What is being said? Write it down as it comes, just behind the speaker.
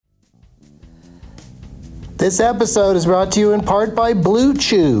This episode is brought to you in part by Blue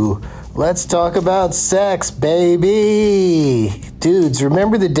Chew. Let's talk about sex, baby. Dudes,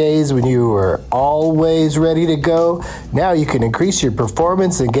 remember the days when you were always ready to go? Now you can increase your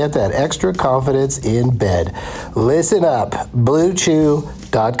performance and get that extra confidence in bed. Listen up,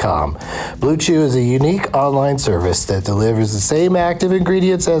 BlueChew.com. Blue Chew is a unique online service that delivers the same active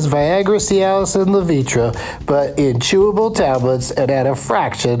ingredients as Viagra, Cialis, and Levitra, but in chewable tablets and at a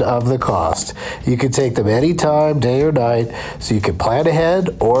fraction of the cost. You can take them anytime, day or night, so you can plan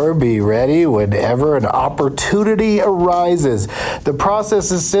ahead or be ready whenever an opportunity arises. The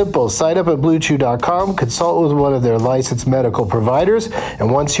process is simple. Sign up at BlueChew.com, consult with one of their licensed medical providers, and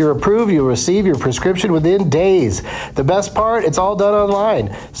once you're approved, you'll receive your prescription within days. The best part, it's all done online,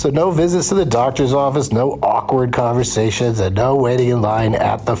 so no visits to the doctor's office, no awkward conversations, and no waiting in line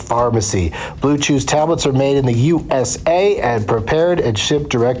at the pharmacy. Blue Chew's tablets are made in the USA and prepared and shipped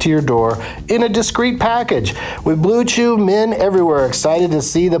direct to your door in a discreet package. With Blue Chew, men everywhere are excited to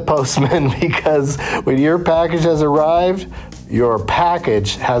see the postman because when your package has arrived, your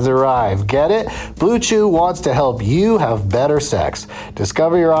package has arrived. Get it? Blue Chew wants to help you have better sex.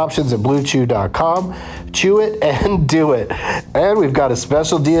 Discover your options at BlueChew.com. Chew it and do it. And we've got a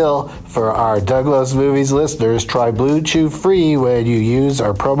special deal for our Douglas Movies listeners. Try Blue Chew free when you use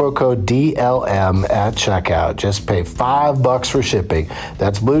our promo code DLM at checkout. Just pay $5 for shipping.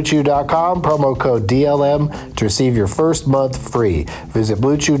 That's BlueChew.com, promo code DLM to receive your first month free. Visit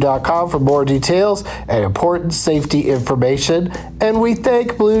BlueChew.com for more details and important safety information. And we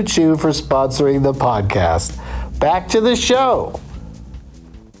thank Blue Chew for sponsoring the podcast. Back to the show.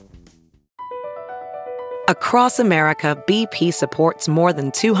 Across America, BP supports more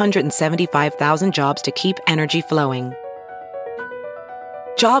than 275,000 jobs to keep energy flowing.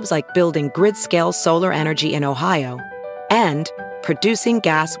 Jobs like building grid-scale solar energy in Ohio and producing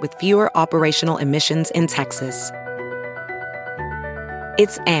gas with fewer operational emissions in Texas.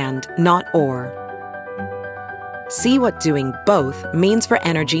 It's and, not or. See what doing both means for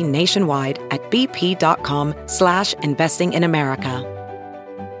energy nationwide at bp.com/investing in America.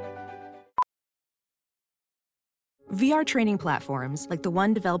 VR training platforms, like the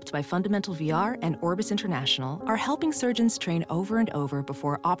one developed by Fundamental VR and Orbis International, are helping surgeons train over and over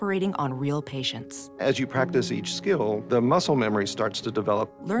before operating on real patients. As you practice each skill, the muscle memory starts to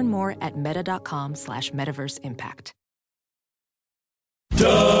develop. Learn more at meta.com/metaverseimpact.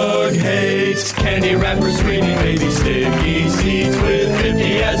 Doug hates candy wrappers, screaming baby sticky seeds with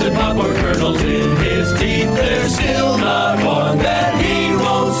 50 acid popcorn kernels in his teeth. There's still not one that he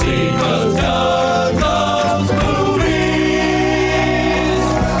won't see, 'cause Doug loves movies.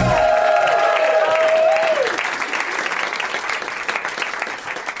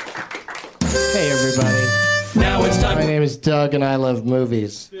 Hey, everybody. Now it's time. My name is Doug, and I love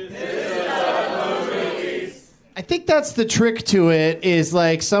movies. I think that's the trick to it, is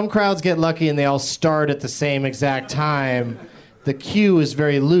like some crowds get lucky and they all start at the same exact time. The cue is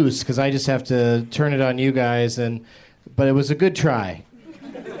very loose because I just have to turn it on you guys, but it was a good try.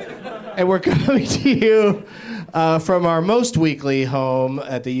 And we're coming to you from our most weekly home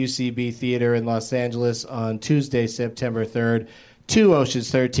at the UCB Theater in Los Angeles on Tuesday, September 3rd, 2 Oceans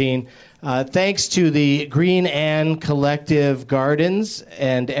 13. Thanks to the Green Ann Collective Gardens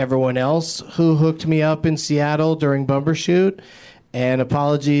and everyone else who hooked me up in Seattle during Bumbershoot. And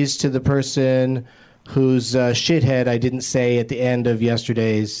apologies to the person whose shithead I didn't say at the end of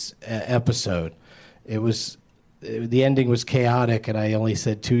yesterday's episode. The ending was chaotic, and I only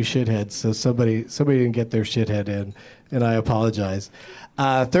said 2 shitheads, so somebody didn't get their shithead in, and I apologize.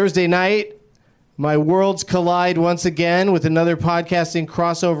 Thursday night, my worlds collide once again with another podcasting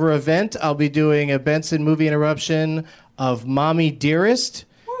crossover event. I'll be doing a Benson movie interruption of Mommy Dearest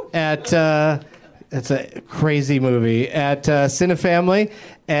at, it's a crazy movie, at Cinefamily.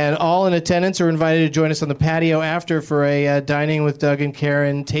 And all in attendance are invited to join us on the patio after for a Dining with Doug and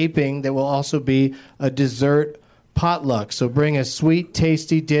Karen taping that will also be a dessert potluck. So bring a sweet,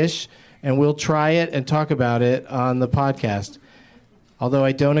 tasty dish, and we'll try it and talk about it on the podcast. Although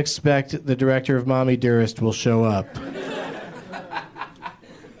I don't expect the director of Mommy Dearest will show up.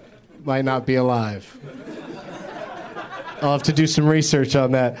 Might not be alive. I'll have to do some research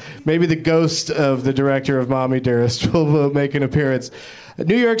on that. Maybe the ghost of the director of Mommy Dearest will make an appearance.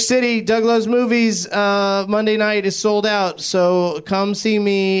 New York City, Doug Loves Movies, Monday night is sold out. So come see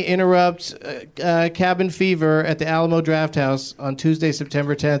me interrupt Cabin Fever at the Alamo Drafthouse on Tuesday,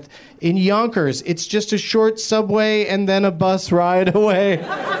 September 10th in Yonkers. It's just a short subway and then a bus ride away.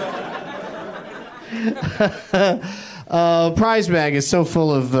 prize bag is so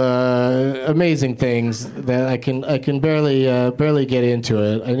full of amazing things that I can barely get into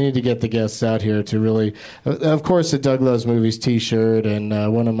it. I need to get the guests out here to really, of course, the Doug Loves Movies T-shirt and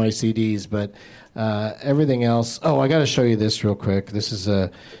one of my CDs, but everything else. Oh, I got to show you this real quick. This is a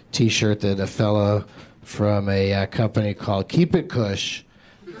T-shirt that a fellow from a company called Keep It Kush,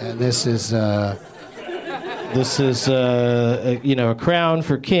 and this is. A crown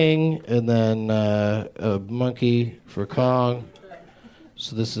for King, and then a monkey for Kong.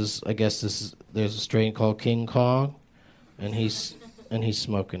 So there's a strain called King Kong, and he's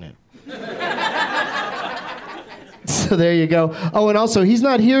smoking it. So there you go. Oh, and also he's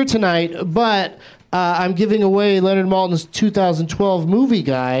not here tonight, but I'm giving away Leonard Maltin's 2012 movie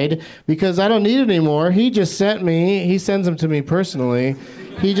guide because I don't need it anymore. He sends them to me personally.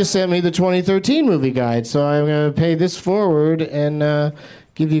 He just sent me the 2013 movie guide, so I'm going to pay this forward and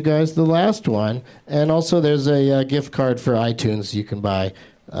give you guys the last one. And also there's a gift card for iTunes. You can buy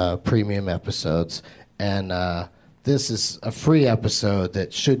premium episodes. And this is a free episode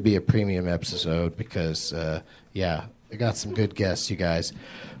that should be a premium episode because, I got some good guests, you guys.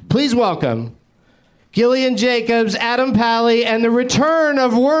 Please welcome Gillian Jacobs, Adam Pally, and the return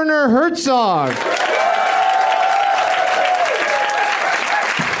of Werner Herzog.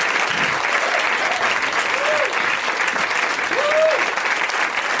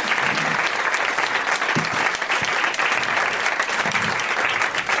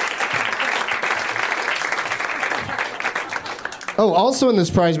 Oh, also in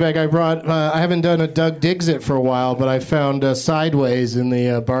this prize bag I brought, I haven't done a Doug Digs It for a while, but I found Sideways in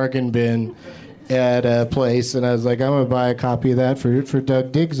the bargain bin at a place, and I was like, I'm going to buy a copy of that for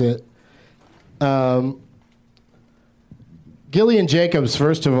Doug Digs It. Gillian Jacobs,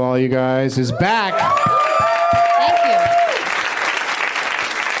 first of all, you guys, is back. Thank you.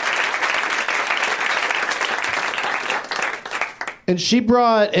 And she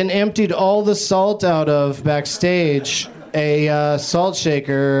brought and emptied all the salt out of backstage a salt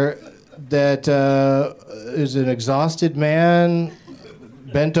shaker that is an exhausted man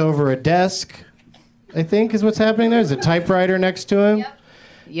bent over a desk, I think is what's happening there. There's a typewriter next to him.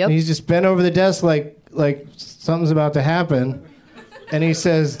 Yep. And he's just bent over the desk like something's about to happen. And he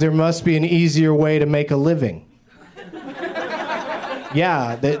says, there must be an easier way to make a living.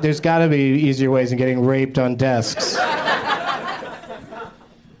 Yeah, there's got to be easier ways than getting raped on desks.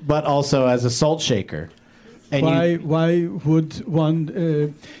 But also as a salt shaker. And why would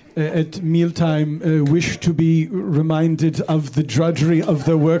one at mealtime wish to be reminded of the drudgery of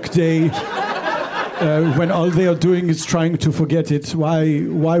the workday when all they are doing is trying to forget it?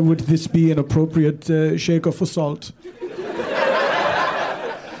 Why would this be an appropriate shaker for salt?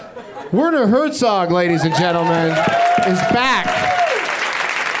 Werner Herzog, ladies and gentlemen, is back.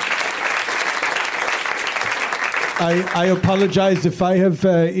 I apologize if I have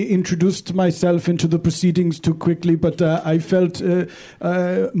introduced myself into the proceedings too quickly, but I felt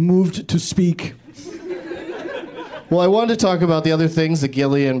moved to speak. Well, I wanted to talk about the other things that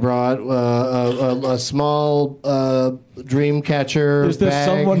Gillian brought. A small dream catcher Is there bag.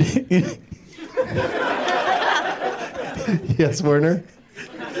 someone in... Yes, Werner?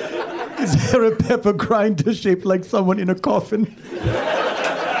 Is there a pepper grinder shaped like someone in a coffin?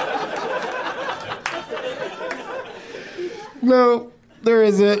 No, there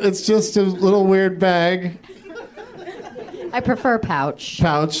isn't. It's just a little weird bag. I prefer pouch.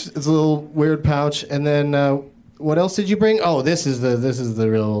 Pouch. It's a little weird pouch. And then what else did you bring? Oh, this is the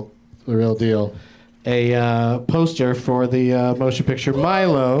real deal. A poster for the motion picture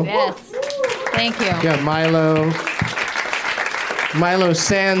Milo. Yes. Thank you. Yeah, Milo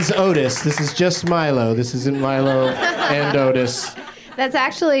sans Otis. This is just Milo. This isn't Milo and Otis. That's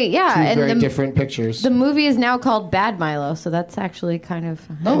actually, yeah. Two and very different pictures. The movie is now called Bad Milo, so that's actually kind of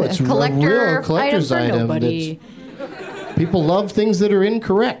it's a real collector's item for item. nobody. People love things that are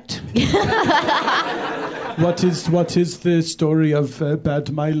incorrect. What is the story of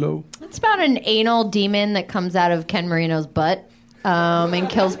Bad Milo? It's about an anal demon that comes out of Ken Marino's butt and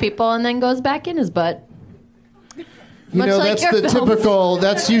kills people and then goes back in his butt. You know, like that's the films. typical,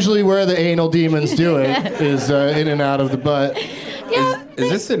 that's usually where the anal demons do it, is in and out of the butt. Yeah, Is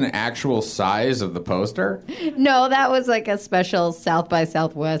this an actual size of the poster? No, that was like a special South by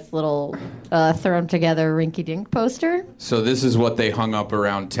Southwest little thrown together rinky-dink poster. So this is what they hung up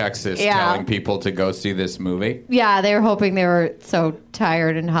around Texas telling people to go see this movie? Yeah, they were hoping they were so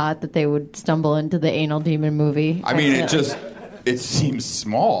tired and hot that they would stumble into the anal demon movie. I mean, it just it seems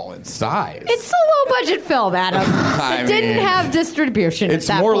small in size. It's a low-budget film, Adam. It didn't have distribution. It's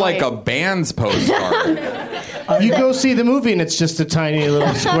at that more point. like a band's postcard. You go see the movie and it's just a tiny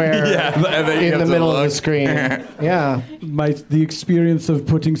little square in the middle of the screen. Yeah. The experience of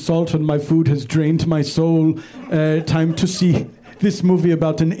putting salt on my food has drained my soul. Time to see this movie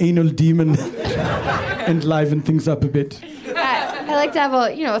about an anal demon and liven things up a bit. I like to have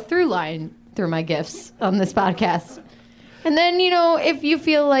a through line through my gifts on this podcast. And then, if you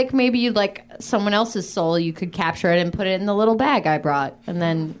feel like maybe you'd like someone else's soul, you could capture it and put it in the little bag I brought and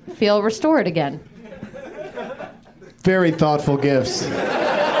then feel restored again. Very thoughtful gifts.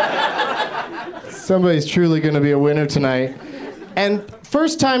 Somebody's truly going to be a winner tonight. And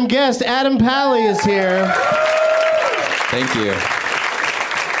first-time guest, Adam Pally is here. Thank you.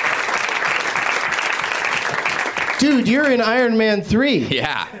 Dude, you're in Iron Man 3.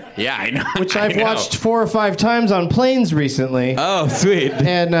 Yeah, I know. Which I've watched 4 or 5 times on planes recently. Oh, sweet.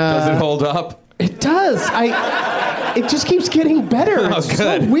 And does it hold up? It does. It just keeps getting better. It's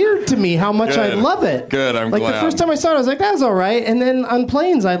so weird to me how much I love it. Good, I'm glad. Like the first time I saw it, I was like, that's all right. And then on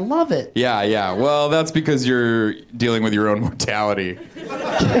planes, I love it. Yeah. Well, that's because you're dealing with your own mortality.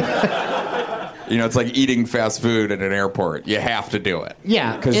 It's like eating fast food at an airport. You have to do it.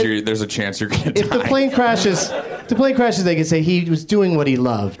 Yeah. Because there's a chance you're going to die. If the plane crashes, they can say he was doing what he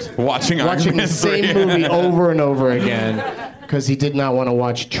loved. Watching the same movie over and over again because he did not want to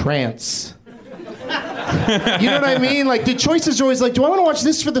watch Trance. You know what I mean? Like, the choices are always like, do I want to watch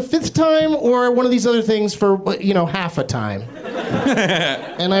this for the 5th time or one of these other things for, half a time?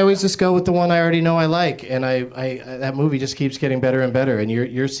 And I always just go with the one I already know I like. And I that movie just keeps getting better and better. And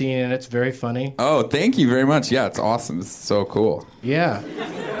you're seeing it, and it's very funny. Oh, thank you very much. Yeah, it's awesome. It's so cool. Yeah.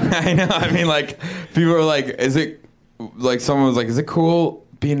 I know. I mean, like, people are like, someone was like, is it cool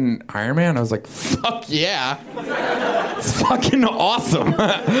being Iron Man? I was like, fuck yeah. It's fucking awesome.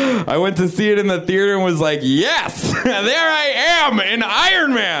 I went to see it in the theater and was like, yes, there I am in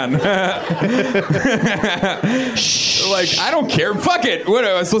Iron Man. Like, I don't care. Fuck it. What,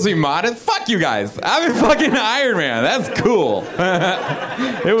 am I supposed to be modest? Fuck you guys. I'm in fucking Iron Man. That's cool.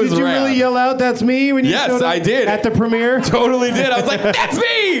 It was Did you rad. really yell out, that's me? When you Yes, showed up I did. At the premiere? Totally did. I was like, that's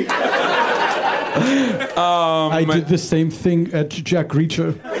me! I did the same thing at Jack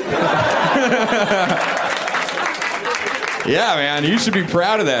Reacher. Yeah, man, you should be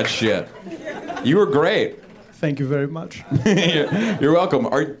proud of that shit. You were great. Thank you very much. You're welcome.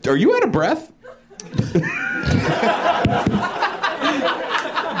 Are you out of breath?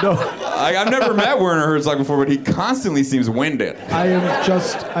 No. I've never met Werner Herzog before, but he constantly seems winded.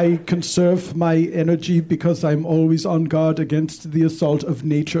 I conserve my energy because I'm always on guard against the assault of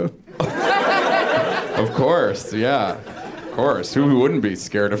nature. Of course, yeah. Of course. Who wouldn't be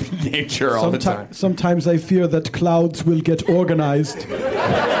scared of nature all the time? Sometimes I fear that clouds will get organized.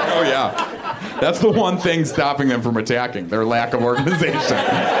 Oh, yeah. That's the one thing stopping them from attacking, their lack of organization.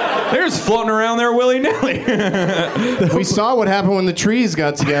 They're just floating around there willy-nilly. We saw what happened when the trees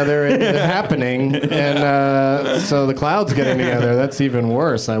got together and The Happening, and so the clouds getting together, that's even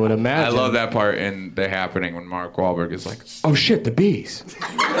worse, I would imagine. I love that part in The Happening when Mark Wahlberg is like, oh shit, the bees.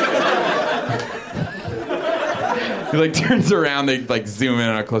 He like turns around, they like zoom in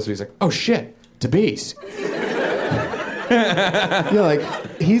on a close, he's like, oh shit, the bees. Yeah, like,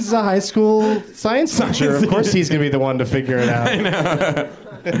 he's a high school science teacher. Of course he's going to be the one to figure it out. I know.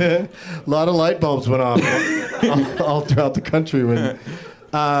 A lot of light bulbs went off all throughout the country. When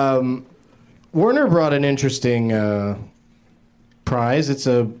Werner brought an interesting prize. It's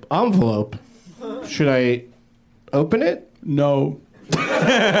an envelope. Should I open it? No.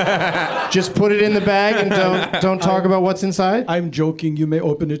 Just put it in the bag and don't talk about what's inside? I'm joking. You may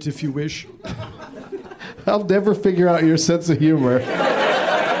open it if you wish. I'll never figure out your sense of humor.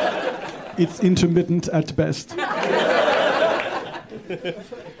 It's intermittent at best.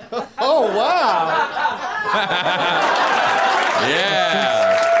 Oh, wow.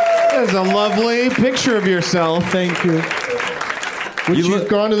 Yeah. There's a lovely picture of yourself. Thank you. Which you've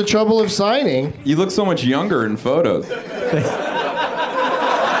gone to the trouble of signing. You look so much younger in photos.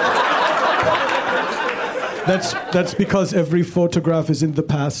 That's because every photograph is in the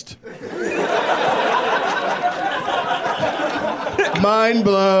past. Mind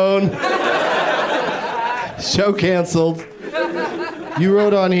blown. Show canceled. You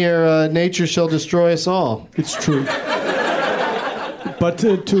wrote on here, nature shall destroy us all. It's true. But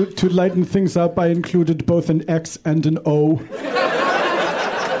to lighten things up, I included both an X and an O.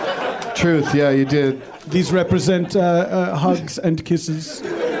 Truth, yeah, you did. These represent hugs and kisses.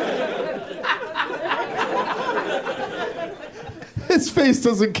 His face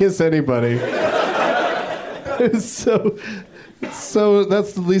doesn't kiss anybody. It's so... So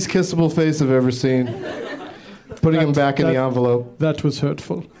that's the least kissable face I've ever seen. Putting him back in the envelope. That was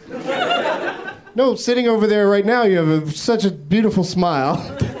hurtful. No, sitting over there right now, you have such a beautiful smile.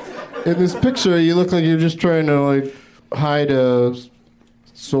 In this picture, you look like you're just trying to like hide a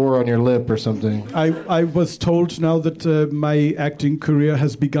sore on your lip or something. I was told now that my acting career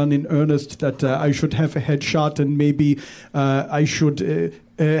has begun in earnest, that I should have a headshot and maybe I should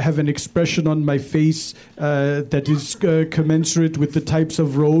have an expression on my face that is commensurate with the types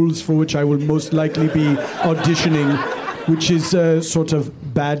of roles for which I will most likely be auditioning, which is sort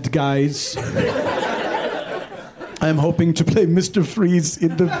of bad guys. I'm hoping to play Mr. Freeze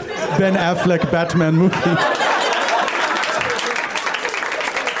in the Ben Affleck Batman movie.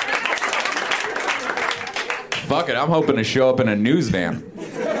 Fuck it, I'm hoping to show up in a news van.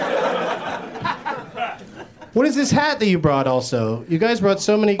 What is this hat that you brought also? You guys brought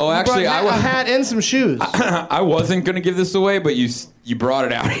so many... Oh, actually, a hat and some shoes. I wasn't going to give this away, but you brought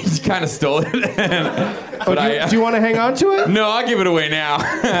it out. You kind of stole it. But do you want to hang on to it? No, I'll give it away now.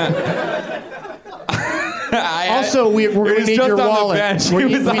 Also, we're going to need your wallet. We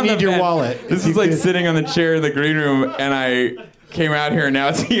need your wallet. This is like sitting on the chair in the green room, and I came out here, and now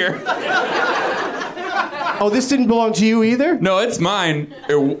it's here. Oh, this didn't belong to you either? No, it's mine.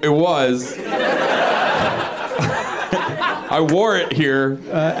 It was. I wore it here.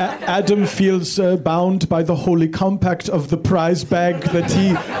 Adam feels bound by the holy compact of the prize bag that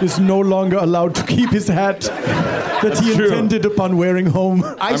he is no longer allowed to keep his hat that he intended upon wearing home.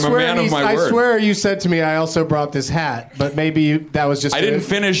 I swear you said to me I also brought this hat, but maybe that was just... I didn't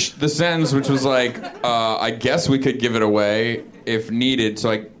finish the sentence, which was like, I guess we could give it away if needed,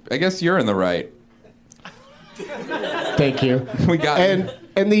 so I guess you're in the right. Thank you. We got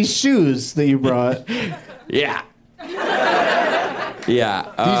and these shoes that you brought. Yeah.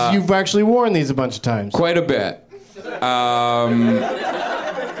 Yeah. You've actually worn these a bunch of times. Quite a bit.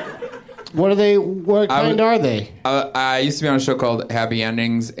 What are they? What kind are they? I used to be on a show called Happy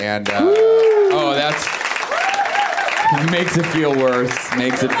Endings, and that's makes it feel worse.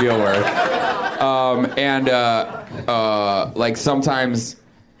 Makes it feel worse. Like sometimes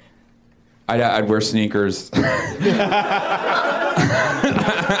I'd wear sneakers.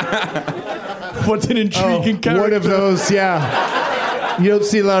 What an intriguing character. One of those, yeah. You don't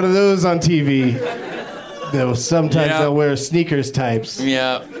see a lot of those on TV. Though sometimes they'll wear sneakers types.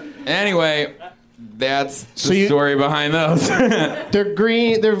 Yeah. Anyway, that's the story behind those. They're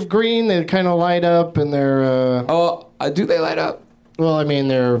green. They kind of light up, and they're. Do they light up? Well, I mean,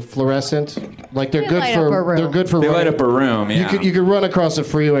 they're fluorescent. Like they're good for. They're good for. They light up a room. Yeah. You could run across the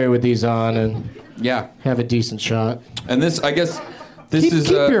freeway with these on and. Yeah. Have a decent shot. And this, I guess. Keep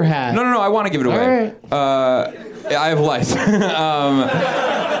your hat. No, I want to give it away. All right. I have lice.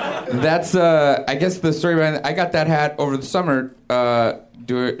 That's, I guess the story behind it. I got that hat over the summer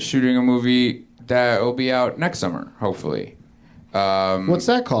shooting a movie that will be out next summer, hopefully. What's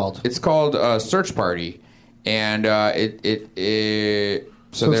that called? It's called Search Party. And there's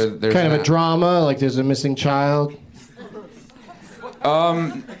kind of a drama, like there's a missing child?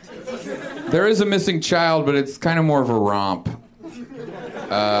 There is a missing child, but it's kind of more of a romp.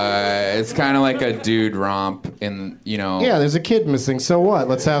 It's kind of like a dude romp Yeah, there's a kid missing, so what?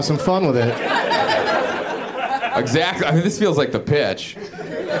 Let's have some fun with it. Exactly. I mean, this feels like the pitch.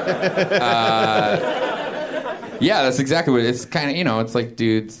 Yeah, that's exactly what it's kind of, it's like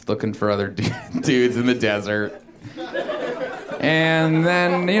dudes looking for other dudes in the desert. And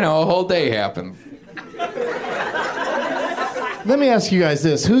then, a whole day happens. Let me ask you guys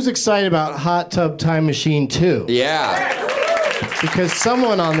this. Who's excited about Hot Tub Time Machine 2? Yeah. Because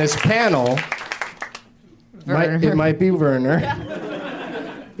someone on this panel, it might be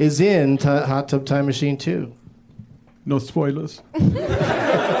Werner, is in Hot Tub Time Machine 2. No spoilers.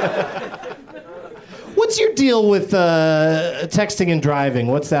 What's your deal with texting and driving?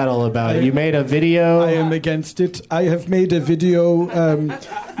 What's that all about? You made a video? I am against it. I have made a video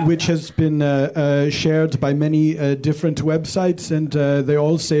which has been shared by many different websites, and they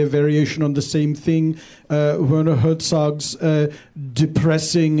all say a variation on the same thing. Werner Herzog's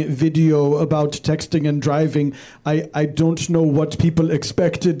depressing video about texting and driving. I don't know what people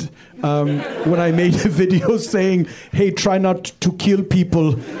expected when I made a video saying, hey, try not to kill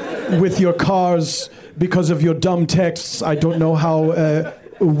people with your cars because of your dumb texts. I don't know how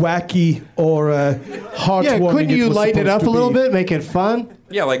wacky or heartwarming. Yeah, couldn't you lighten it up a little bit, make it fun?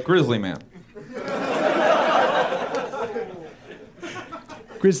 Yeah, like Grizzly Man.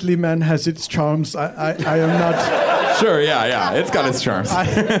 Grizzly Man has its charms. I am not... Sure, yeah, it's got its charms.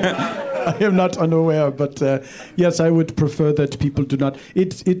 I am not unaware, but yes, I would prefer that people do not.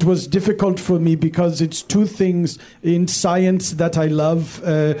 It was difficult for me because it's two things in science that I love,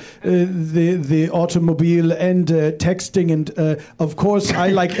 the automobile and texting. And of course, I,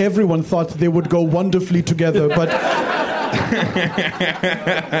 like everyone, thought they would go wonderfully together, but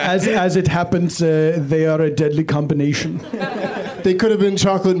as it happens, they are a deadly combination. They could have been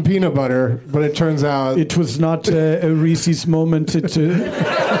chocolate and peanut butter, but it turns out... It was not a Reese's moment.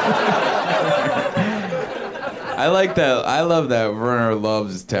 I like that. I love that Werner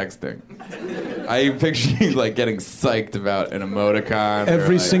loves texting. I picture you like getting psyched about an emoticon.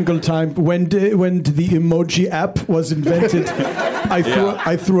 Every single time. When the emoji app was invented,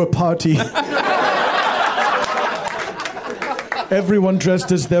 I threw a party. Everyone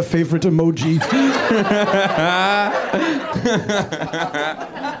dressed as their favorite emoji.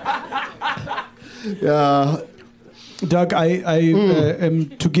 Doug, I am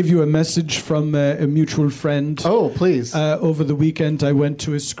to give you a message from a mutual friend. Oh, please. Over the weekend, I went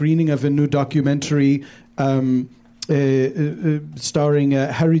to a screening of a new documentary starring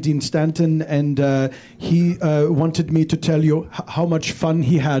Harry Dean Stanton, and he wanted me to tell you how much fun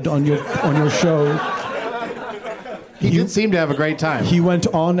he had on your show. He did seem to have a great time. He went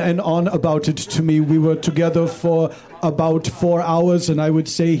on and on about it to me. We were together for about 4 hours, and I would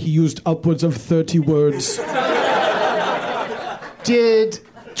say he used upwards of 30 words. Did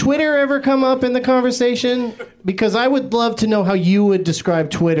Twitter ever come up in the conversation? Because I would love to know how you would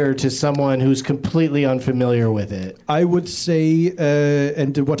describe Twitter to someone who's completely unfamiliar with it. I would say,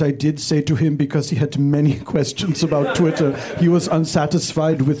 and what I did say to him, because he had many questions about Twitter, he was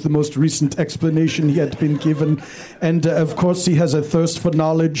unsatisfied with the most recent explanation he had been given. And of course, he has a thirst for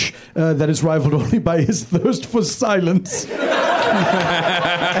knowledge that is rivaled only by his thirst for silence.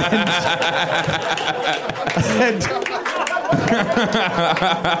 and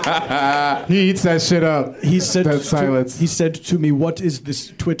he eats that shit up. He said that silence. He said to me, "What is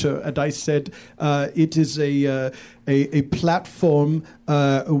this Twitter?" And I said, "It is a platform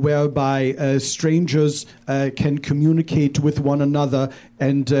whereby strangers can communicate with one another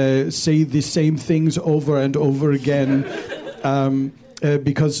and say the same things over and over again."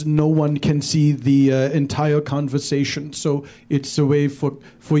 Because no one can see the entire conversation. So it's a way for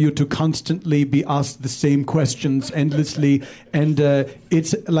you to constantly be asked the same questions endlessly. And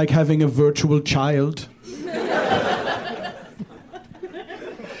it's like having a virtual child.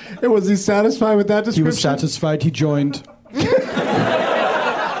 And was he satisfied with that description? He was satisfied. He joined.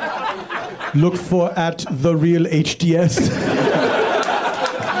 Look for @the real HDS.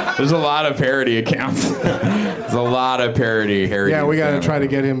 There's a lot of parody accounts. There's a lot of parody. Yeah, we got to try to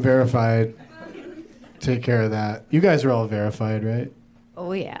get him verified. Take care of that. You guys are all verified, right?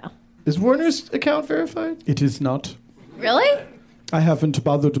 Oh, yeah. Is Werner's account verified? It is not. Really? I haven't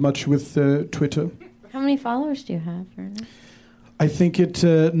bothered much with Twitter. How many followers do you have, Werner? I think it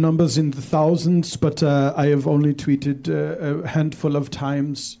numbers in the thousands, but I have only tweeted a handful of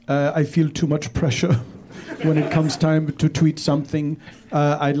times. I feel too much pressure. When it comes time to tweet something,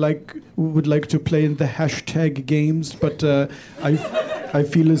 I would like to play in the hashtag games, but I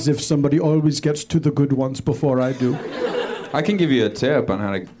feel as if somebody always gets to the good ones before I do. I can give you a tip on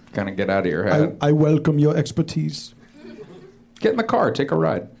how to kind of get out of your head. I welcome your expertise. Get in the car, take a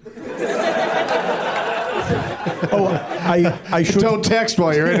ride. Oh, I should don't text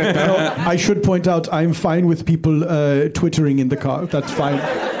while you're in it. No, I should point out I'm fine with people twittering in the car. That's fine.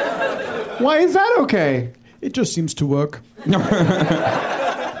 Why is that okay? It just seems to work.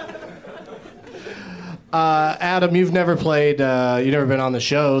 Adam, you've never played, you've never been on the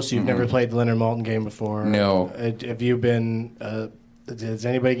show, so you've never played the Leonard Maltin game before. No. Have you been, has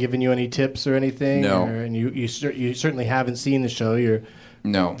anybody given you any tips or anything? No. And you certainly haven't seen the show. You're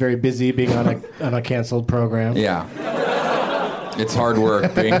very busy being on a canceled program. Yeah. It's hard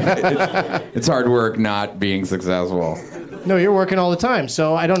work. It's hard work not being successful. No, you're working all the time,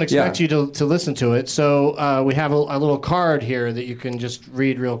 so I don't expect you to listen to it. So we have a little card here that you can just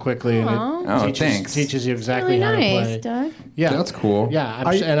read real quickly, and it teaches you exactly how to play. Doug. Yeah, that's cool. Yeah,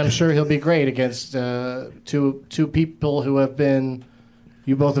 I'm sure he'll be great against two people who have been.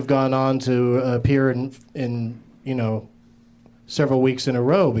 You both have gone on to appear in several weeks in a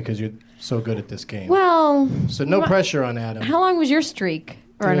row because you're so good at this game. Well, so no pressure on Adam. How long was your streak,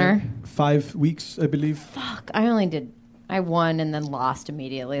 Werner? 5 weeks, I believe. Fuck, I won and then lost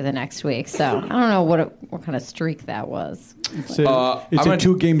immediately the next week. So I don't know what kind of streak that was. It's a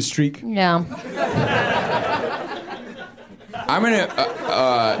 2-game streak. Yeah. I'm gonna.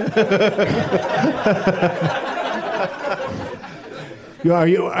 Are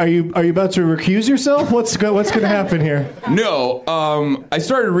you about to recuse yourself? What's going to happen here? No. I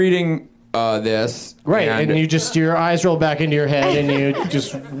started reading this. Right, and you just, your eyes roll back into your head and you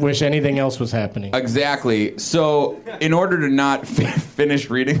just wish anything else was happening. Exactly. So, in order to not finish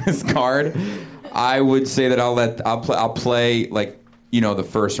reading this card, I would say that I'll play like, the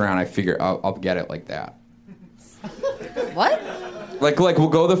first round. I figure I'll get it like that. What? Like we'll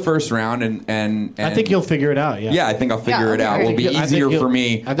go the first round and I think you'll figure it out. Yeah. Yeah, I think I'll figure it out. It'll be easier for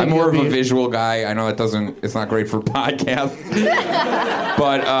me. I'm more of a visual guy. I know it's not great for podcasts,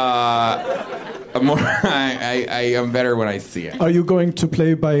 but I am better when I see it. Are you going to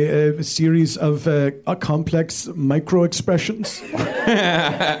play by a series of complex micro expressions?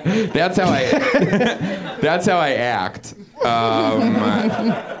 That's how I act.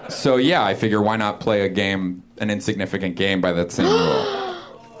 So yeah, I figure why not play an insignificant game by that same rule.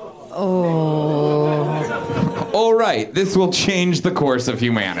 All right, this will change the course of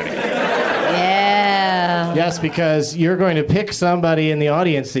humanity. Yeah. Yes, because you're going to pick somebody in the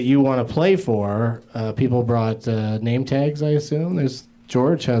audience that you want to play for. People brought name tags, I assume.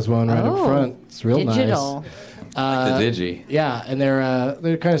 George has one right up front. It's real digital. Nice. The digi. Yeah, and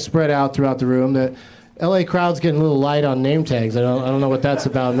they're kind of spread out throughout the room. The LA crowd's getting a little light on name tags. I don't know what that's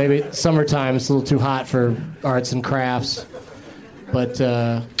about. Maybe summertime it's a little too hot for arts and crafts. But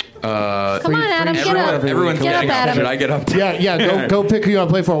come on, Adam, get up. Everyone's get getting up, up. Adam. Should I get up? Yeah. Go pick who you want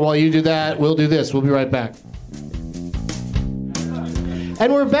to play for. While you do that, we'll do this. We'll be right back.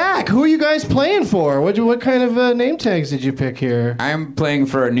 And we're back. Who are you guys playing for? What kind of name tags did you pick here? I'm playing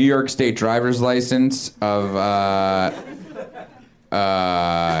for a New York State driver's license of.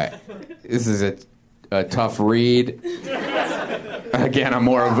 This is a tough read. Again, I'm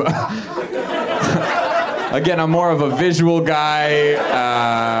more of a visual guy.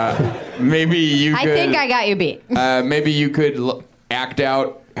 Maybe you could... I think I got you beat. Maybe you could act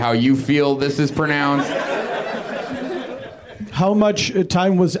out how you feel this is pronounced. How much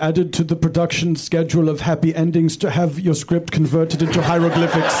time was added to the production schedule of Happy Endings to have your script converted into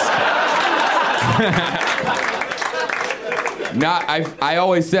hieroglyphics? I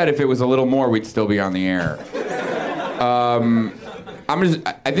always said if it was a little more, we'd still be on the air. I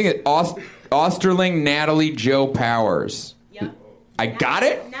think it Osterling, Natalie, Joe Powers. Yep. I got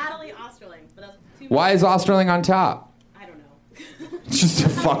it? Natalie Osterling. But that's two. Why is Osterling on top? I don't know. It's just a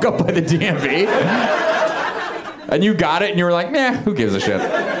fuck up by the DMV. And you got it, and you were like, nah, who gives a shit?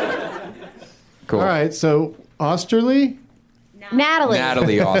 Cool. All right, so Osterly? Natalie.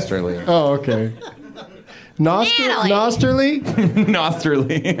 Natalie Osterling. Oh, okay. Nosterly?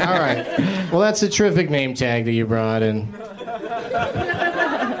 Nosterly. All right. Well, that's a terrific name tag that you brought, and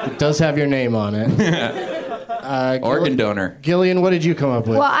it does have your name on it. Organ donor. Gillian, what did you come up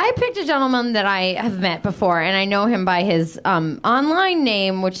with? Well, I picked a gentleman that I have met before, and I know him by his online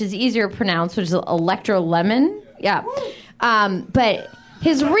name, which is easier to pronounce, which is Electro Lemon. Yeah. But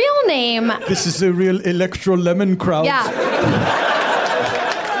his real name... This is a real Electro Lemon crowd. Yeah.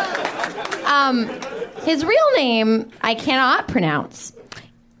 His real name, I cannot pronounce.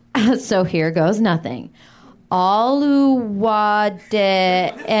 So here goes nothing. Oluwade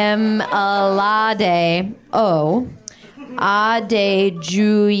Emalade O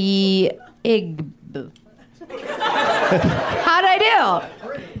Adejuyi Igb. How'd I do?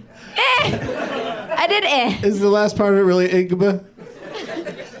 I did Is the last part of it really Igba?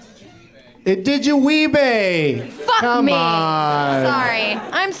 It did you weebay. Fuck Come me. on. Sorry.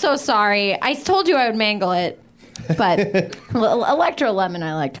 I'm so sorry. I told you I would mangle it. But Electro Lemon,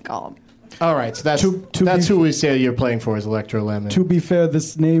 I like to call him. All right, so that's who we say you're playing for is Electro Lemon. To be fair,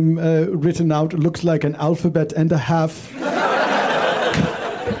 this name written out looks like an alphabet and a half.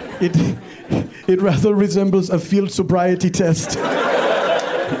 It rather resembles a field sobriety test.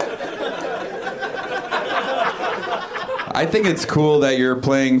 I think it's cool that you're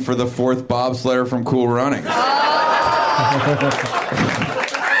playing for the fourth bobsledder from Cool Runnings.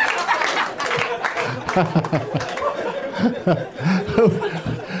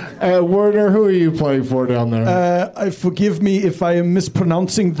 Werner, who are you playing for down there? Forgive me if I am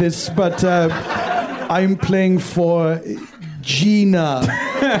mispronouncing this, but I'm playing for Gina.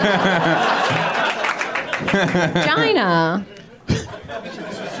 Gina.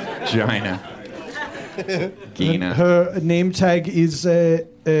 Gina. Gina. Her name tag is a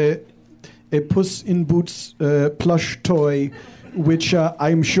Puss in Boots plush toy, which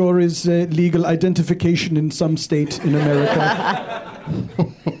I'm sure is legal identification in some state in America.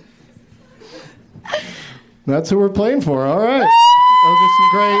 That's who we're playing for. All right. Those are some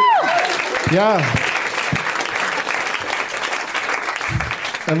great... Yeah.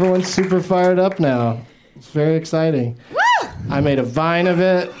 Everyone's super fired up now. It's very exciting. Woo! I made a vine of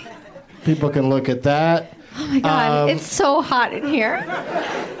it. People can look at that. Oh my God, it's so hot in here.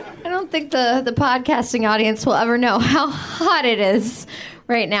 I don't think the podcasting audience will ever know how hot it is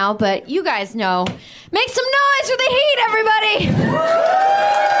right now, but you guys know. Make some noise for the heat, everybody!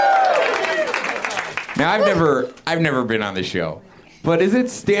 Now, I've never been on the show, but is it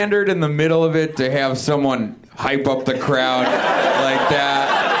standard in the middle of it to have someone hype up the crowd like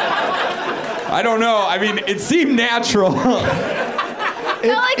that? I don't know. I mean, it seemed natural.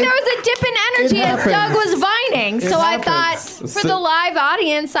 Felt like there was a dip in energy as Doug was vining. So I thought for the live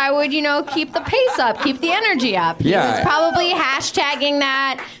audience, I would, keep the pace up, keep the energy up. Yeah. He was probably hashtagging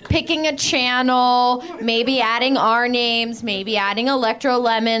that, picking a channel, maybe adding our names, maybe adding Electro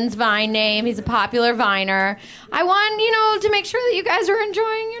Lemon's Vine name. He's a popular Viner. I want, to make sure that you guys are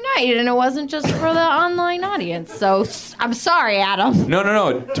enjoying your night, and it wasn't just for the online audience. So I'm sorry, Adam. No.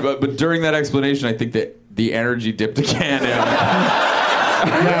 But during that explanation, I think that the energy dipped again. We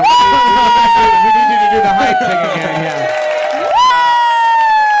need you to do the hype thing again, yeah.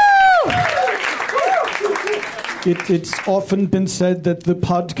 It's often been said that the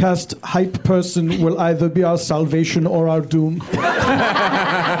podcast hype person will either be our salvation or our doom.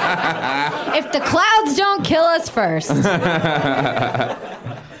 If the clouds don't kill us first.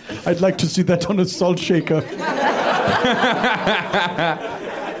 I'd like to see that on a salt shaker.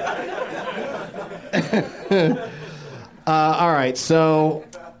 All right, so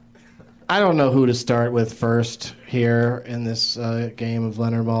I don't know who to start with first here in this game of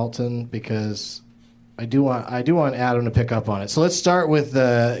Leonard Maltin, because I do want Adam to pick up on it. So let's start with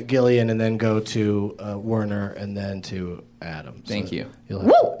Gillian and then go to Werner and then to Adam. Thank you.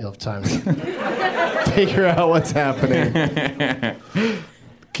 You'll have time to figure out what's happening.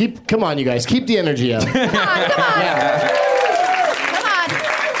 Come on, you guys. Keep the energy up. Come on. Yeah.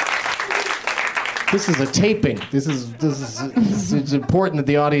 This is a taping. This is it's important that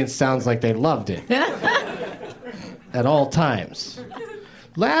the audience sounds like they loved it at all times.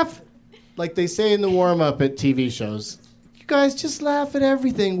 Laugh like they say in the warm-up at TV shows. You guys just laugh at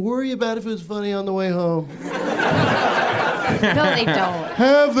everything. Worry about if it was funny on the way home. No, they don't.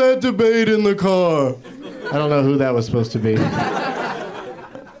 Have that debate in the car. I don't know who that was supposed to be.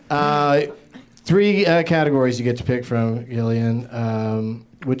 3 categories you get to pick from, Gillian.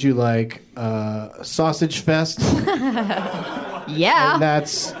 Would you like Sausage Fest? Yeah. And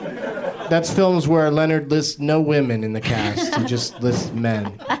that's films where Leonard lists no women in the cast. He just lists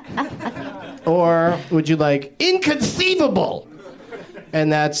men. Or would you like Inconceivable?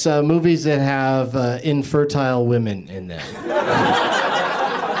 And that's movies that have infertile women in them.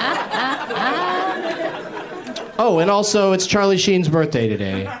 Oh, and also it's Charlie Sheen's birthday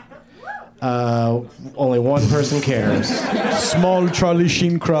today. Only one person cares. Small Charlie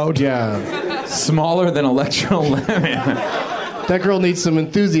Sheen crowd. Yeah. Smaller than Electro Lemon. That girl needs some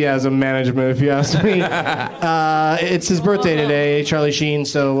enthusiasm management, if you ask me. It's his birthday today, Charlie Sheen,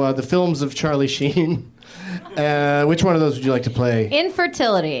 so the films of Charlie Sheen. Which one of those would you like to play?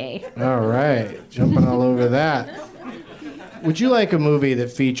 Infertility. All right. Jumping all over that. Would you like a movie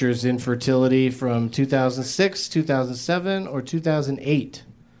that features infertility from 2006, 2007, or 2008?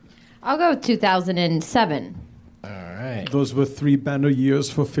 I'll go with 2007. All right. Those were 3 banner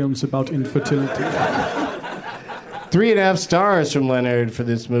years for films about infertility. 3.5 stars from Leonard for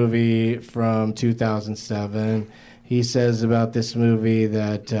this movie from 2007. He says about this movie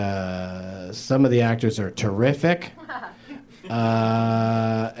that some of the actors are terrific,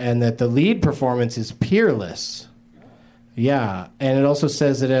 and that the lead performance is peerless. Yeah, and it also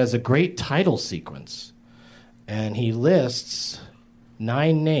says it has a great title sequence. And he lists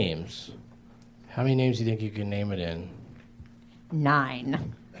 9 names. How many names do you think you can name it in?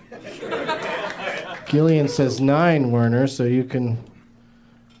 9. Gillian says 9, Werner, so you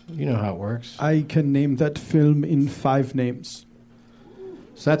know how it works. I can name that film in 5 names.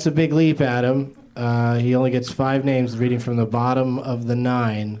 So that's a big leap, Adam. He only gets 5 names reading from the bottom of the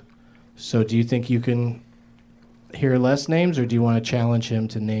 9. So do you think you can hear less names, or do you want to challenge him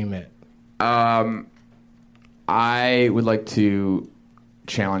to name it? I would like to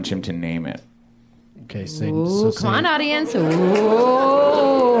challenge him to name it. Okay, Come on, audience. Ooh.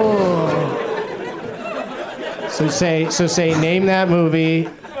 So say name that movie,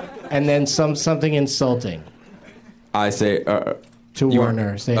 and then something insulting. I say to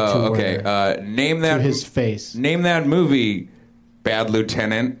Werner. Say it to okay. Werner. Name that to his face. Name that movie, Bad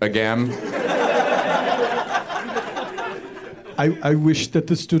Lieutenant again. I wish that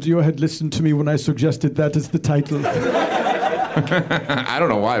the studio had listened to me when I suggested that as the title. I don't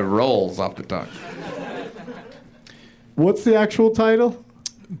know why it rolls off the tongue. What's the actual title?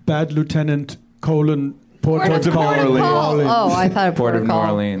 Bad Lieutenant, Port of New Orleans. Orleans. Oh, I thought Port of New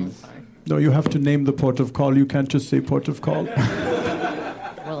Orleans. No, you have to name the port of call. You can't just say port of call.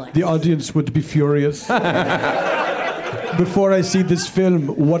 The audience would be furious. Before I see this film,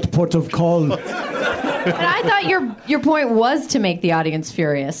 what port of call? And I thought your point was to make the audience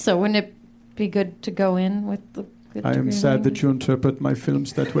furious. So wouldn't it be good to go in with the good I am sad that you interpret my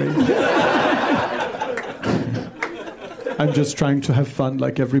films that way. I'm just trying to have fun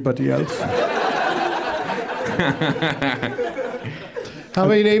like everybody else. How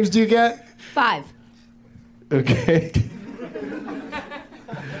many names do you get? 5. Okay.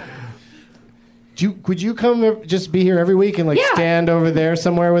 Could you come just be here every week and stand over there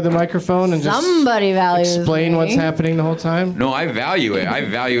somewhere with a microphone and Somebody values explain me. what's happening the whole time? No, I value it. I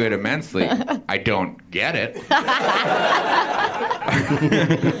value it immensely. I don't get it.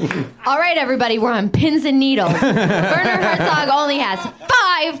 All right, everybody, we're on pins and needles. Werner Herzog only has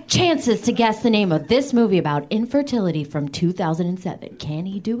 5 chances to guess the name of this movie about infertility from 2007. Can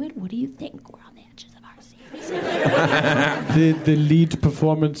he do it? What do you think? We're on the edges of our seats. The lead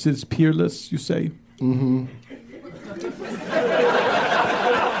performance is peerless, you say? Mm-hmm.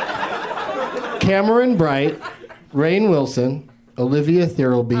 Cameron Bright, Rainn Wilson, Olivia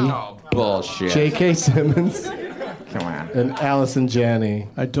Thirlby, Bullshit. J.K. Simmons, Come on. and Allison Janney.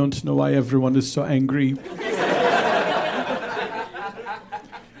 I don't know why everyone is so angry.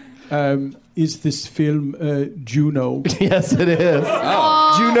 Is this film Juno? Yes, it is.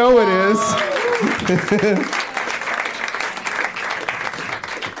 Oh. Juno it is.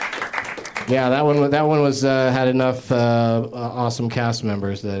 Yeah, that one was had enough awesome cast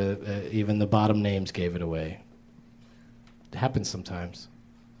members that even the bottom names gave it away. It happens sometimes.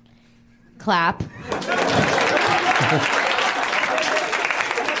 Clap.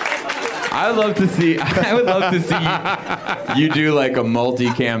 I would love to see you do like a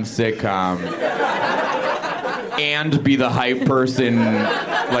multicam sitcom and be the hype person,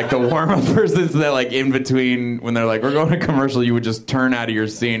 like the warm-up person, so that like in between when they're like, we're going to commercial, you would just turn out of your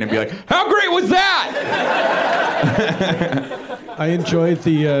scene and be like, how great was that? I enjoy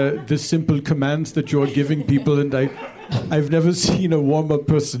the simple commands that you're giving people, and I've never seen a warm-up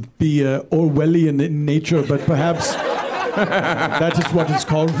person be Orwellian in nature, but perhaps that is what is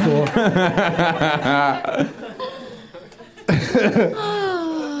called for.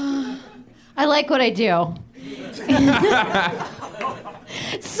 I like what I do.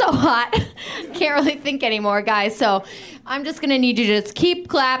 It's so hot. Can't really think anymore, guys. So I'm just going to need you to just keep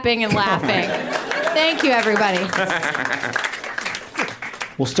clapping and laughing. Thank you, everybody.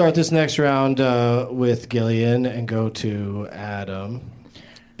 We'll start this next round with Gillian and go to Adam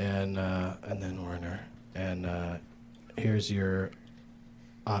and then Werner. And here's your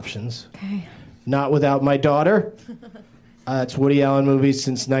options. Okay. Not Without My Daughter. It's Woody Allen movies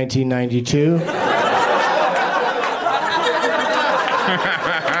since 1992.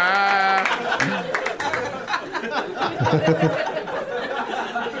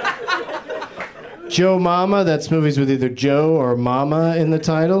 Joe Mama, that's movies with either Joe or Mama in the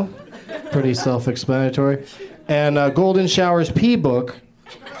title. Pretty self-explanatory. And Golden Shower's P Book,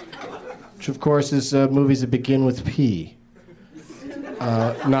 which of course is movies that begin with P.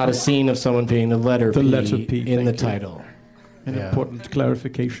 Not a scene of someone being the letter P in the title. An important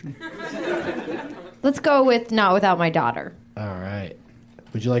clarification. Let's go with Not Without My Daughter. All right.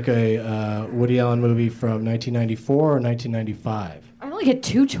 Would you like a Woody Allen movie from 1994 or 1995? I only get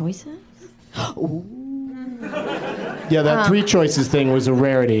 2 choices. Ooh. Yeah, that 3 choices thing was a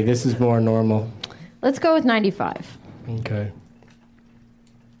rarity. This is more normal. Let's go with 95. Okay.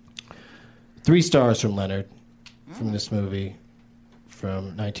 3 stars from Leonard from this movie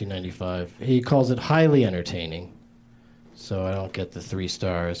from 1995. He calls it highly entertaining, so I don't get the 3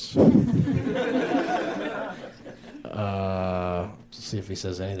 stars. Let's see if he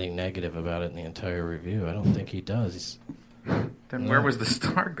says anything negative about it in the entire review. I don't think he does. Then where was the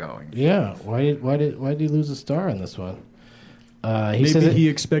star going? Yeah, why did he lose a star on this one? He Maybe says he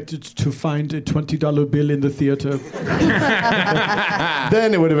expected to find a $20 bill in the theater.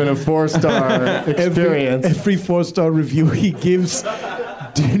 Then it would have been a 4-star experience. Every 4-star review he gives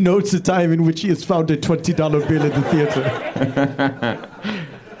denotes a time in which he has found a $20 bill in the theater.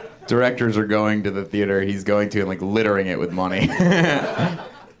 Directors are going to the theater he's going to and like littering it with money.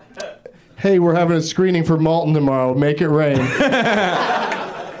 Hey, we're having a screening for Malton tomorrow. Make it rain.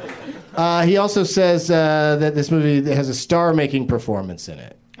 He also says that this movie has a star-making performance in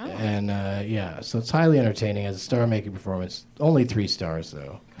it. Oh. And, so it's highly entertaining as a star-making performance. Only 3 stars,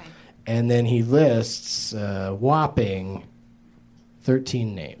 though. Okay. And then he lists whopping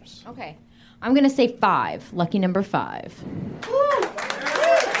 13 names. Okay. I'm going to say 5. Lucky number 5. Woo.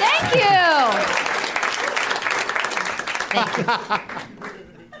 Thank you. Thank you.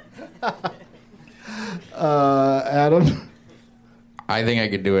 Adam? I think I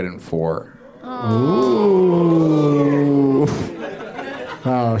could do it in 4. Ooh.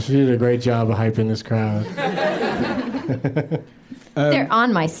 Oh, she did a great job of hyping this crowd. They're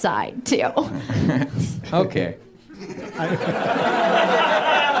on my side, too. Okay.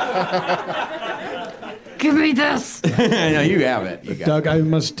 Give me this! No, you have it. You got Doug, I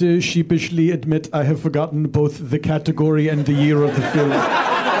must sheepishly admit I have forgotten both the category and the year of the film.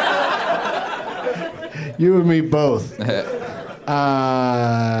 You and me both.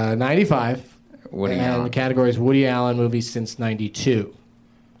 95. Woody and Allen. the category is Woody Allen movies since 92.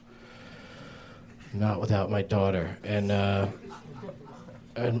 Not Without My Daughter. And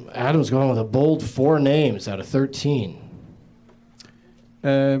Adam's going with a bold 4 names out of 13.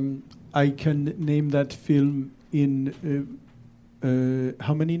 I can name that film in...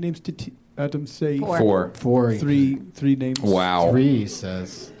 how many names did Adam say? 4. 4. 3 names. Wow. 3, he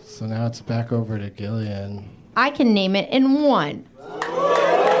says. So now it's back over to Gillian. I can name it in 1.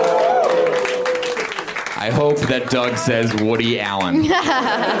 I hope that Doug says Woody Allen.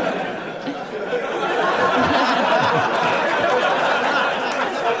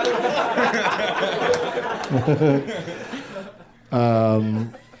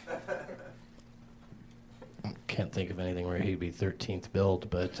 Can't think of anything where he'd be 13th billed,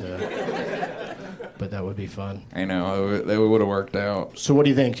 but that would be fun. I know. That would have worked out. So what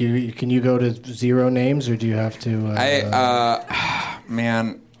do you think? Can you go to 0 names, or do you have to...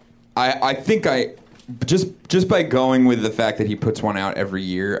 I think I... Just by going with the fact that he puts one out every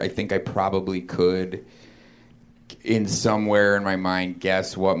year, I think I probably could, in somewhere in my mind,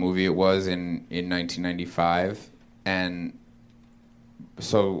 guess what movie it was in 1995. And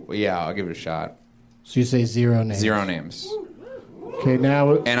so, yeah, I'll give it a shot. So you say 0 names? 0 names. Okay,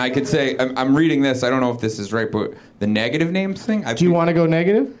 now... And I could say, I'm reading this, I don't know if this is right, but the negative names thing... Do you want to go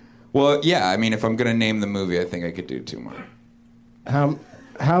negative? Well, yeah, I mean, if I'm going to name the movie, I think I could do 2 more.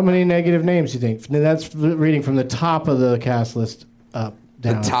 How many negative names do you think? That's reading from the top of the cast list up,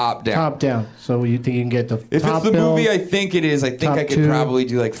 down. The top down. Top down. So you think you can get the If top it's the bill, movie I think it is, I think I could 2. probably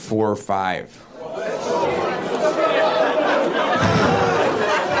do like 4 or 5.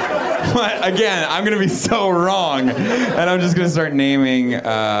 But again, I'm going to be so wrong, and I'm just going to start naming...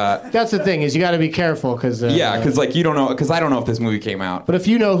 That's the thing, is you got to be careful, because... yeah, because like, you don't know, because I don't know if this movie came out. But if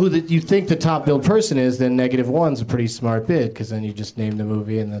you know who you think the top billed person is, then -1's a pretty smart bid, because then you just name the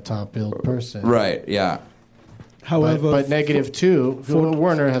movie and the top billed person. Right, yeah. However... But -2,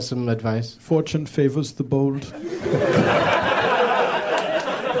 Werner has some advice. Fortune favors the bold.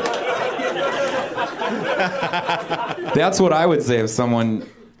 That's what I would say if someone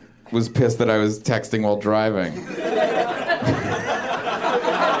was pissed that I was texting while driving.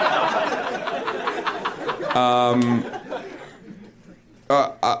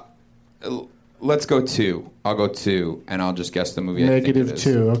 Let's go 2. I'll go 2, and I'll just guess the movie.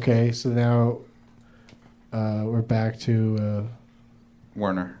 -2. Okay, so now we're back to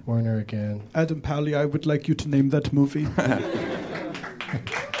Werner. Werner again. Adam Pally, I would like you to name that movie.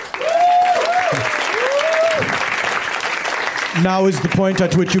 Now is the point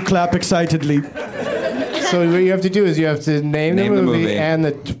at which you clap excitedly. So what you have to do is you have to name the movie and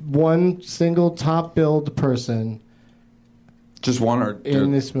the one single top billed person. Just one or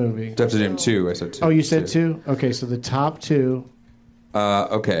in this movie? You have to name 2. I said 2. Oh, you said 2? Okay, so the top 2.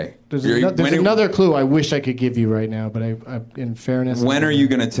 Okay. There's another clue I wish I could give you right now, but I in fairness... When are you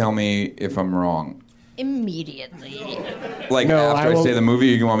going to tell me if I'm wrong? Immediately. Like, no, after I say the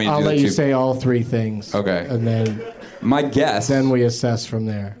movie, or you want me to do I'll the let 2? you say all 3 things. Okay. And then... My guess... Then we assess from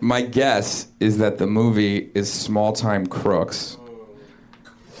there. My guess is that the movie is Small Time Crooks.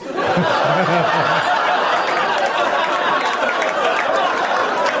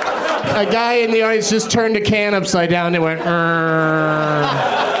 A guy in the audience just turned a can upside down and went,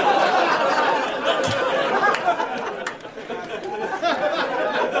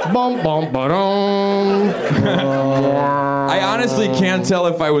 bum, bum, ba-dum. I honestly can't tell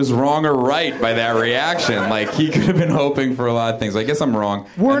if I was wrong or right by that reaction. Like, he could have been hoping for a lot of things. I guess I'm wrong.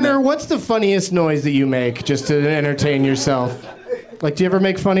 Werner, what's the funniest noise that you make just to entertain yourself? Like, do you ever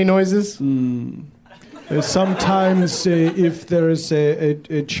make funny noises? Sometimes, if there is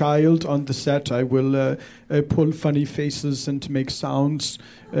a child on the set, I will pull funny faces and make sounds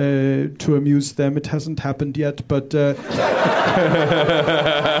to amuse them. It hasn't happened yet, but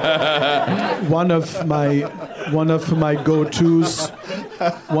one of my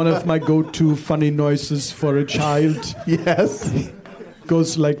go-to funny noises for a child, yes,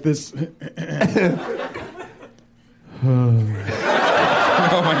 goes like this.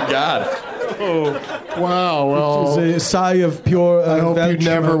 Oh my God. Oh. Wow, well, It's a sigh of pure. I hope you Weltschmerz.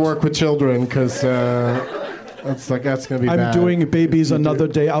 never work with children, because that's going to be bad. I'm doing Babies Another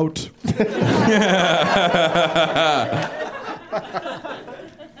Day Out.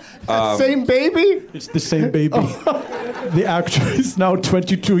 Same baby? It's the same baby. The actor is now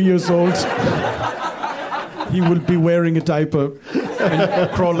 22 years old. He will be wearing a diaper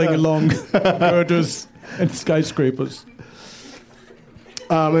and crawling along girders and skyscrapers.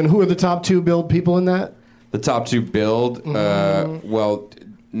 And who are the top 2 Build people in that? The top 2 Build, well,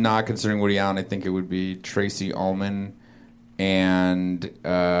 not considering Woody Allen, I think it would be Tracy Ullman and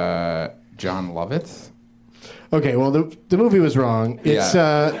John Lovitz. Okay, well, the movie was wrong.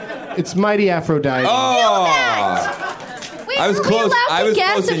 It's Mighty Aphrodite. I was close. I was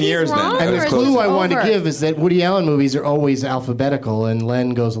close in years then. And the clue I wanted to give is that Woody Allen movies are always alphabetical, and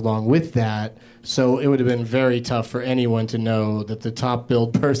Len goes along with that. So it would have been very tough for anyone to know that the top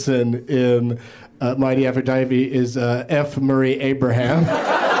billed person in Mighty Aphrodite is F. Murray Abraham.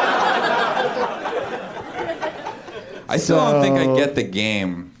 I still don't think I get the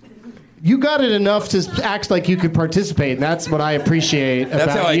game. You got it enough to act like you could participate, and that's what I appreciate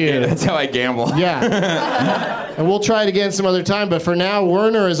about you. That's how I gamble. Yeah. And we'll try it again some other time, but for now,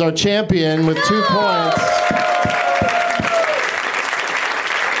 Werner is our champion with 2 points.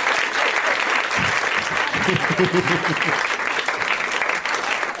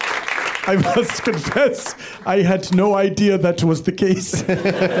 I must confess, I had no idea that was the case.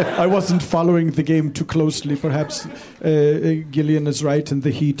 I wasn't following the game too closely. Perhaps Gillian is right and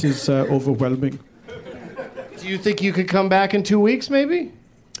the heat is overwhelming. Do you think you could come back in 2 weeks, maybe?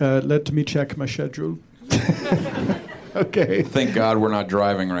 Let me check my schedule. Okay. Thank God we're not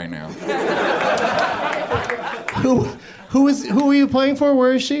driving right now. Who are you playing for?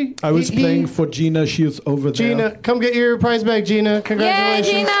 Where is she? I was playing for Gina. She is over there. Gina, come get your prize back, Gina. Congratulations.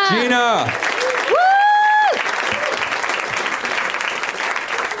 Yay, Gina! Gina! Woo!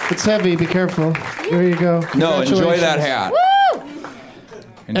 It's heavy. Be careful. There you go. No, enjoy that hat. Woo!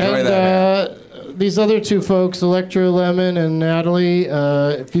 Enjoy that hat. These other 2 folks, Electra Lemon and Natalie,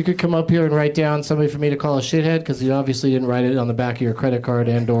 if you could come up here and write down somebody for me to call a shithead, because you obviously didn't write it on the back of your credit card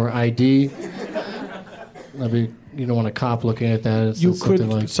and/or ID. You don't want a cop looking at that. It's You could.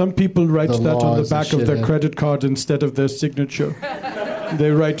 like Some people write the that on the laws back and of their shithead. credit card instead of their signature.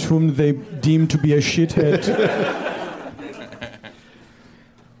 They write whom they deem to be a shithead.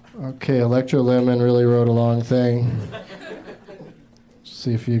 Okay, Electra Lemon really wrote a long thing.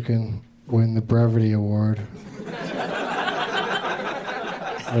 See if you can win the brevity award.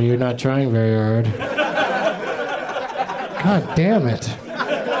 Oh, you're not trying very hard. God damn it.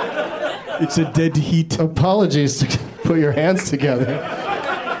 It's a dead heat. Apologies to put your hands together.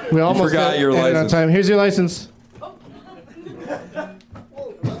 We almost forgot your ended on license. time. Here's your license.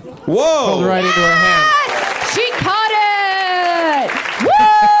 Whoa! Hold it right into her hand. She caught it!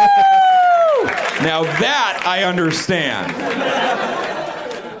 Woo! Now that I understand.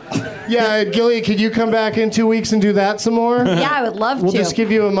 Yeah, Gillian, could you come back in 2 weeks and do that some more? Yeah, I would love We'll to. just give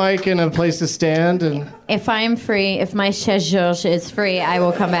you a mic and a place to stand. And If I am free, if my schedule is free, I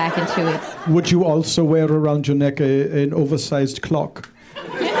will come back in 2 weeks. Would you also wear around your neck an oversized clock?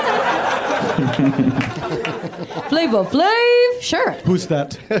 Flavor Flav? Sure. Who's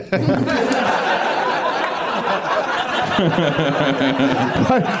that?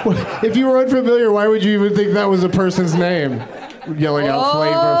 if you were unfamiliar, why would you even think that was a person's name? Yelling out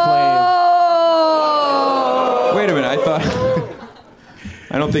Flavor Flav. Oh! Wait a minute,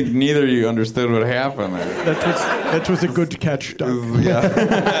 I don't think neither of you understood what happened there. That was a good catch, Doug.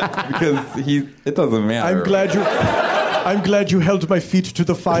 Yeah. Because it doesn't matter. I'm glad you held my feet to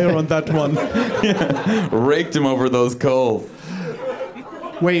the fire on that one. Yeah. Raked him over those coals.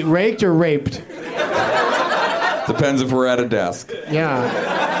 Wait, raked or raped? Depends if we're at a desk. Yeah.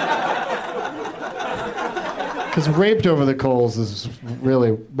 Because raped over the coals is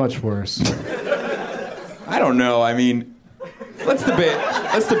really much worse. I don't know. I mean, let's debate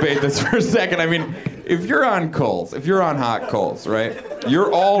this for a second. I mean, if you're on coals, if you're on hot coals, right?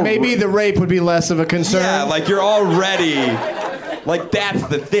 You're all Maybe the rape would be less of a concern. Yeah, like you're already like that's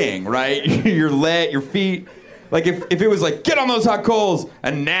the thing, right? Your feet. Like if it was like get on those hot coals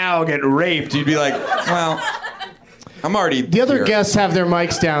and now get raped, you'd be like, well, I'm already The other here. guests have their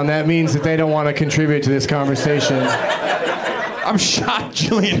mics down. That means that they don't want to contribute to this conversation. I'm shocked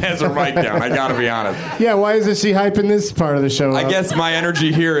Gillian has her mic down. I gotta be honest. Yeah, why isn't she hyping this part of the show I up? guess my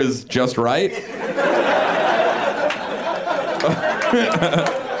energy here is just right.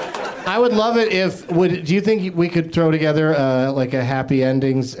 I would love it if. Do you think we could throw together like a happy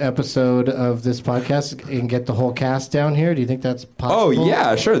endings episode of this podcast and get the whole cast down here? Do you think that's possible? Oh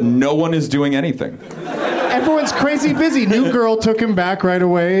yeah, sure. No one is doing anything. Everyone's crazy busy. New Girl took him back right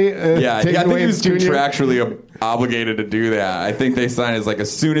away. I think he was contractually obligated to do that. I think they signed as like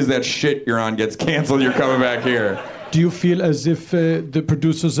as soon as that shit you're on gets canceled, you're coming back here. Do you feel as if the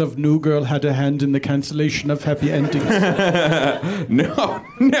producers of New Girl had a hand in the cancellation of Happy Endings? No.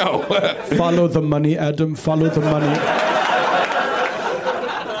 Follow the money, Adam. Follow the money.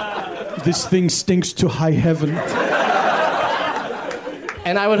 This thing stinks to high heaven.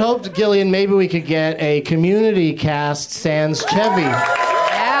 And I would hope, Gillian, maybe we could get a community cast sans Chevy.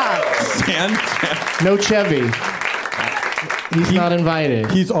 Yeah. Sans? No Chevy. He's not invited.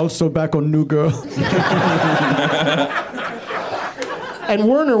 He's also back on New Girl. And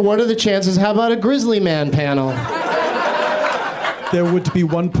Werner, what are the chances? How about a Grizzly Man panel? There would be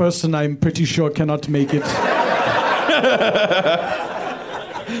one person I'm pretty sure cannot make it.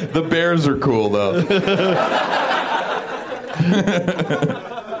 The Bears are cool, though.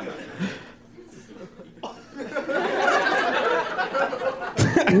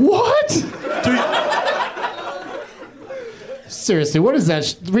 What? Seriously, what is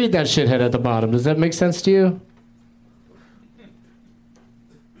that? Read that shithead at the bottom. Does that make sense to you?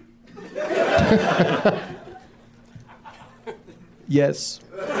 Yes.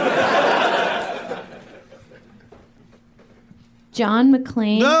 John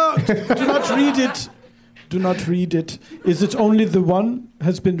McClane. No, do not read it. Do not read it. Is it only the one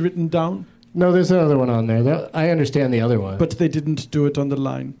has been written down? No, there's another one on there. I understand the other one. But they didn't do it on the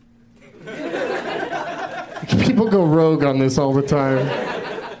line. People go rogue on this all the time.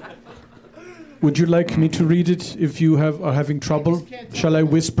 Would you like me to read it if you are having trouble? Shall I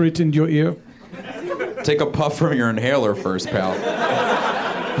whisper it in your ear? Take a puff from your inhaler first, pal.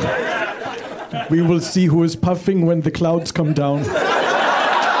 We will see who is puffing when the clouds come down.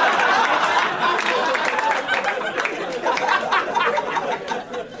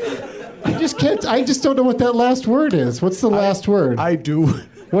 I just don't know what that last word is. What's the last word? I do.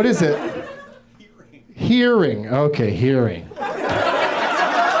 What is it? Hearing. Okay, hearing.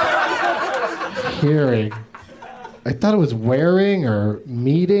 Hearing. I thought it was wearing or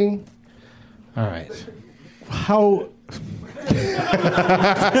meeting. All right. How...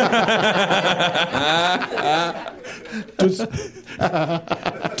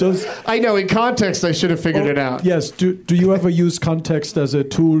 does I know, in context I should have figured it out. Yes, do you ever use context as a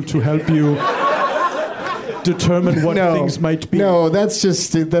tool to help you determine what things might be? No, that's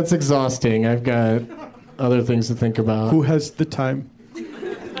exhausting. I've got other things to think about. Who has the time?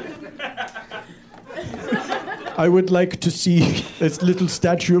 I would like to see this little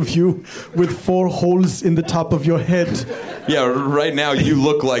statue of you with 4 holes in the top of your head. Yeah, right now you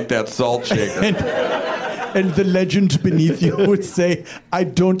look like that salt shaker. And the legend beneath you would say, I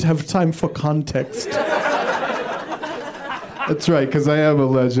don't have time for context. That's right, because I am a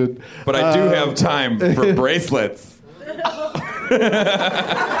legend. But I do have time for bracelets.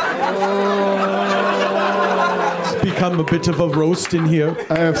 It's become a bit of a roast in here.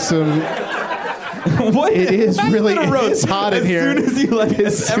 I have some... What? It is really a roast. It's hot in here. As soon as you let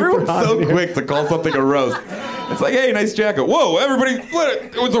it, everyone's so quick to call something a roast. It's like, hey, nice jacket. Whoa, everybody, what,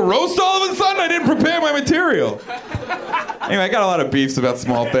 it was a roast all of a sudden? I didn't prepare my material. Anyway, I got a lot of beefs about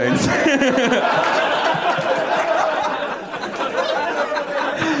small things.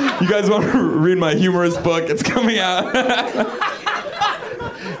 You guys want to read my humorous book? It's coming out.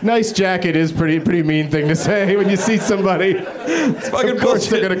 Nice jacket is pretty mean thing to say when you see somebody. It's fucking of course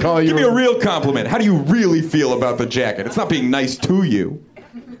bullshit. they're gonna call you. Give me a real compliment. How do you really feel about the jacket? It's not being nice to you.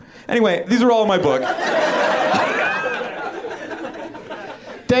 Anyway, these are all in my book.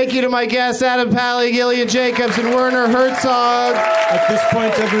 Thank you to my guests, Adam Pally, Gillian Jacobs, and Werner Herzog. At this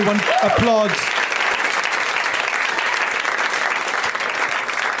point, everyone applauds.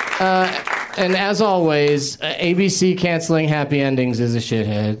 And as always, ABC canceling Happy Endings is a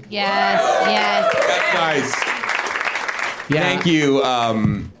shithead. Yes. That's nice. Yeah. Thank you.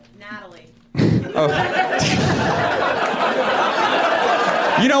 Natalie. Oh.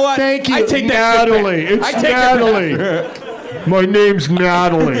 You know what? Thank you, I take that Natalie. shit back. It's Natalie. My name's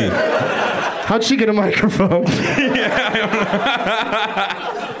Natalie. How'd she get a microphone?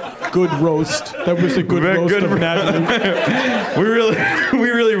 Good roast. That was a good roast of Natalie. We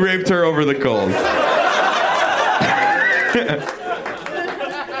really raped her over the coals.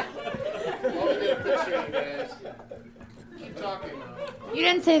 You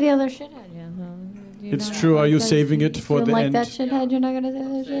didn't say the other shithead yet. It's true. Are you saving it for the like end? that shithead, you're not going to say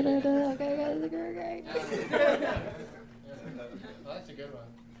the shithead. Okay. That's a good one.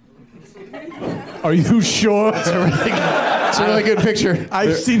 Are you sure? It's a really good picture.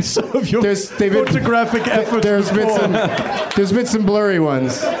 I've seen some of your photographic efforts. There's been some blurry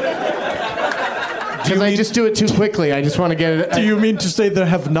ones. Because I just do it too quickly. I just want to get it. Do you mean to say there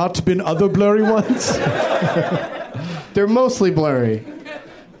have not been other blurry ones? They're mostly blurry.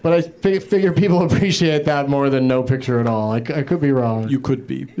 But I figure people appreciate that more than no picture at all. I could be wrong. You could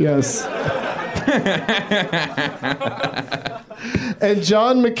be. Yes. And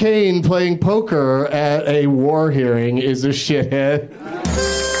John McCain playing poker at a war hearing is a shithead.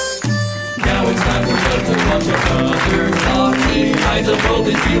 Now it's time for just a bunch of other talking. Eyes of gold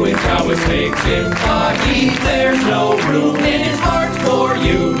is viewing prowess makes him cocky. There's no room in his heart for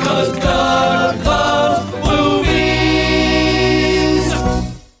you, 'cause Doug loves movies.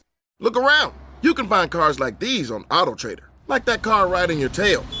 Look around. You can find cars like these on AutoTrader. Like that car riding your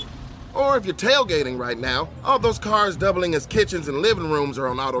tail. Or if you're tailgating right now, all those cars doubling as kitchens and living rooms are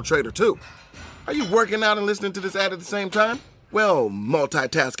on AutoTrader too. Are you working out and listening to this ad at the same time? Well,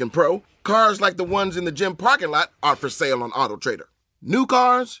 multitasking pro, cars like the ones in the gym parking lot are for sale on AutoTrader. New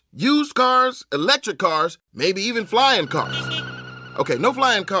cars, used cars, electric cars, maybe even flying cars. Okay, no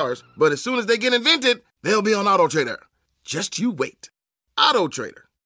flying cars, but as soon as they get invented, they'll be on AutoTrader. Just you wait. AutoTrader.